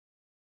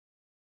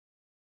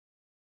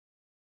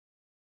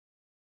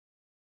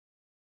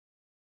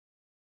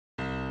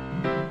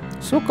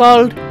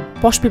so-called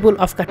posh people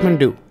of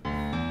Kathmandu.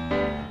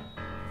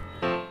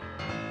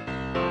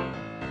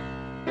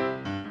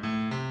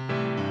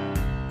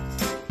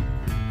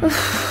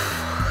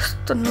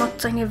 The not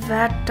चाहिए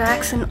VAT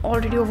tax and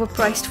already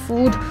overpriced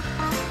food.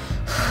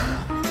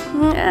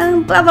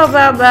 Blah blah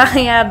blah blah.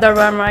 Yeah,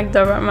 Darbar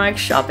Mark,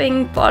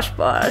 shopping, posh.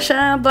 Blah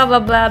blah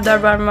blah,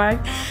 Darbar Mark.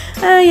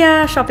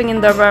 Yeah, shopping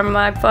in Darbar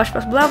Mark, posh.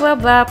 Blah blah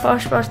blah,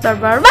 posh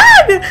Darbar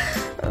Mark.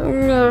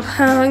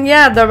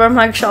 Yeah, Darbar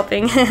Mark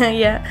shopping.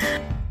 Yeah.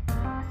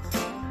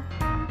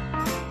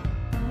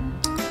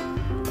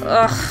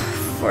 Ugh,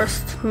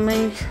 first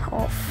make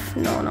off.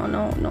 No.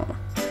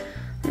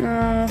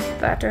 No,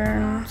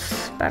 pattern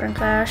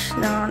clash.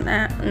 No,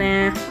 nah.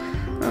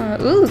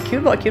 Ooh,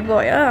 cute boy.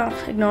 Oh,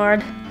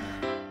 ignored.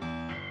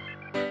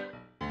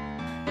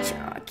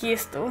 Aquí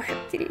esto.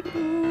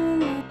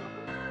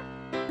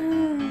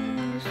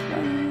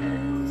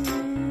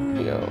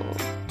 Yo,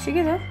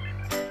 together.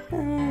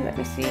 Let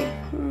me see.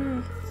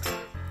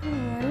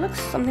 It looks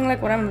something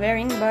like what I'm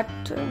wearing, but.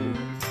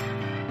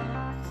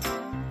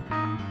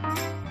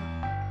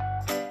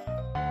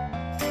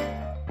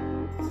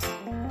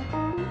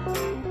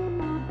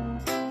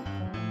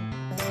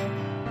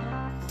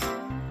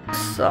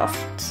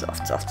 Soft.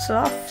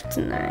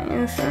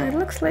 Nice. It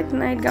looks like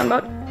nightgown,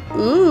 but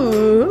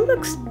ooh,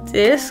 looks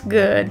this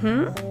good,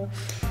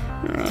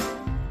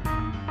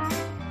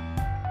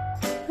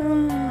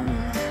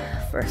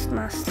 First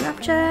my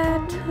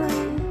Snapchat.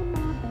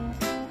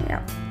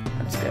 Yeah,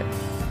 that's good.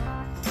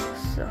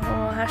 So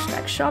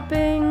hashtag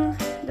shopping.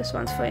 This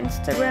one's for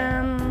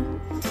Instagram,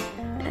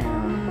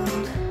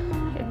 and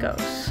here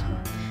goes.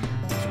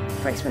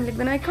 Price went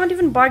like I can't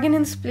even bargain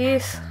in this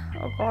place.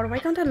 Oh god, why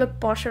can't I look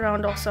posh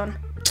around Dawson?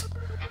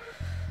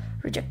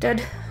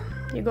 Rejected.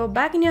 You go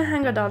back in your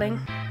hangar, darling.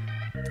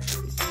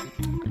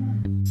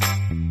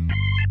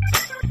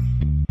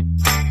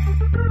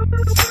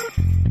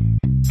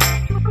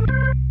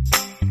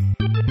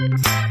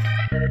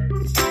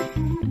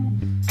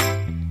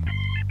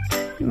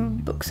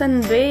 Books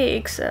and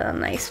Bakes, a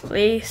nice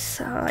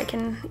place. I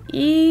can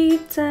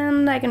eat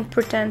and I can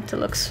pretend to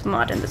look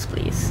smart in this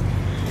place.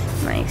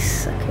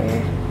 Nice,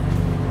 okay.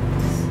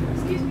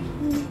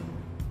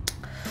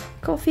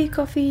 Coffee,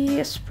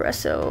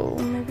 espresso,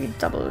 maybe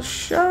double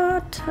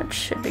shot. That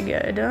should be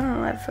good.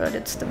 Oh, I've heard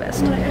it's the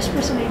best.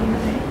 Espresso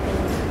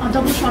a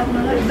double shot,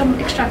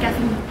 extra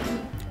caffeine.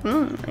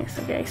 Nice.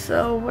 Okay,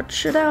 so what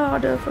should I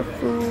order for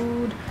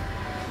food?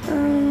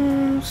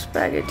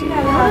 Spaghetti.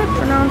 How do I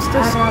pronounce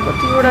this?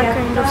 What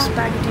kind of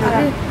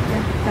spaghetti?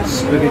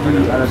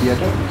 Spaghetti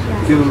arrabbiata.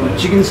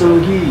 Chicken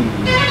sogi,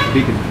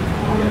 bacon.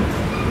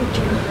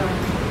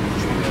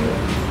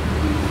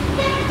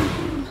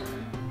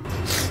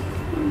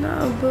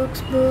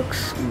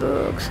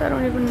 Books. I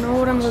don't even know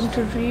what I'm going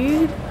to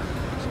read.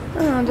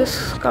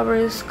 This cover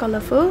is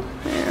colorful.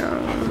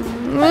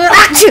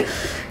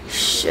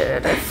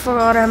 Shit, I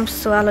forgot I'm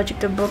so allergic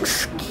to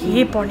books.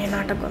 Keep on your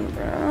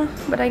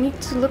but I need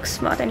to look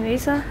smart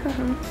anyways.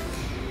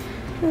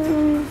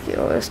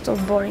 It's still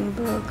boring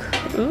book.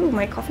 Ooh,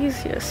 my coffee is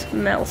here.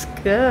 Smells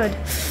good.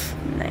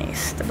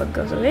 Nice. The book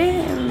goes away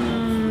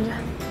and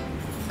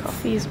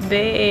coffee is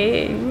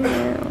big.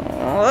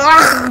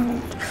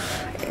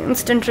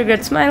 Instant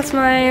regret.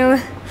 Smile.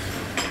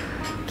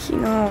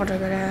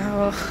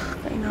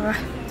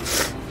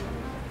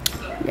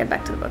 Get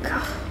back to the book.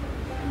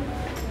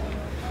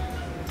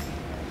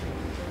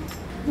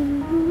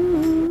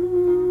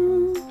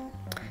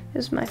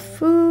 Here's my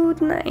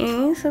food.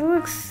 Nice. It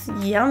looks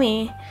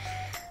yummy.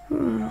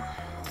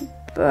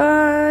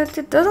 But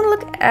it doesn't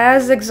look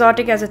as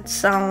exotic as it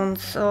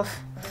sounds. So,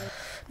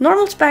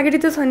 normal spaghetti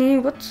this, honey.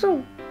 What's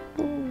so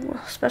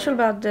special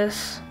about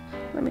this?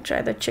 Let me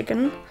try the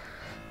chicken.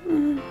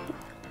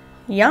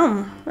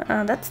 Yum.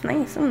 That's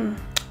nice.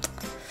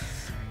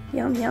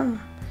 Yum.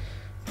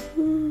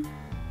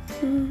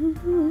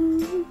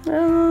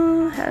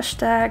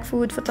 Hashtag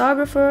food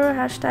photographer,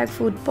 hashtag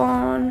food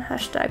porn,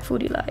 hashtag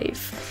foodie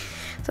life.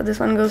 So this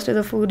one goes to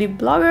the foodie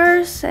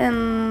bloggers,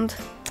 and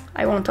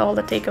I want all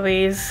the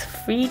takeaways,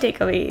 free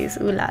takeaways.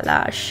 Ooh la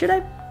la. Should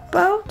I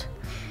pout?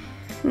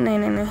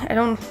 No. I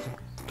don't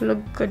look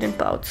good in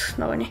pouts.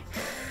 No any.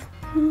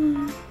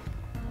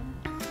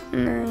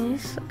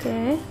 Nice.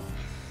 Okay.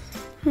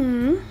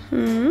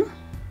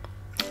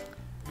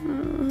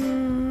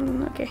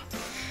 Okay.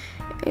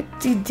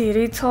 Yति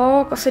धेरै छ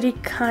कसरी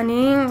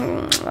खाने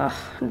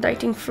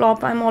dieting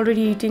flop. I'm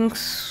already eating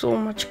so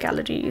much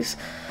calories.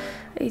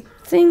 I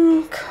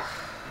think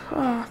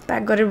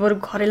pack गरेर बरु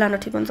घरै लान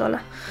ठीक हुन्छ होला.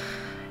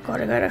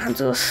 घरै गएर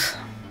खान्छुस्.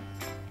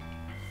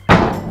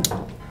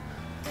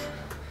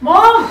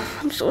 Mom,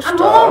 I'm so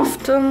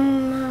stuffed.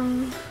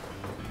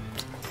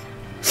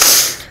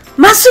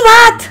 Masu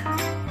भात.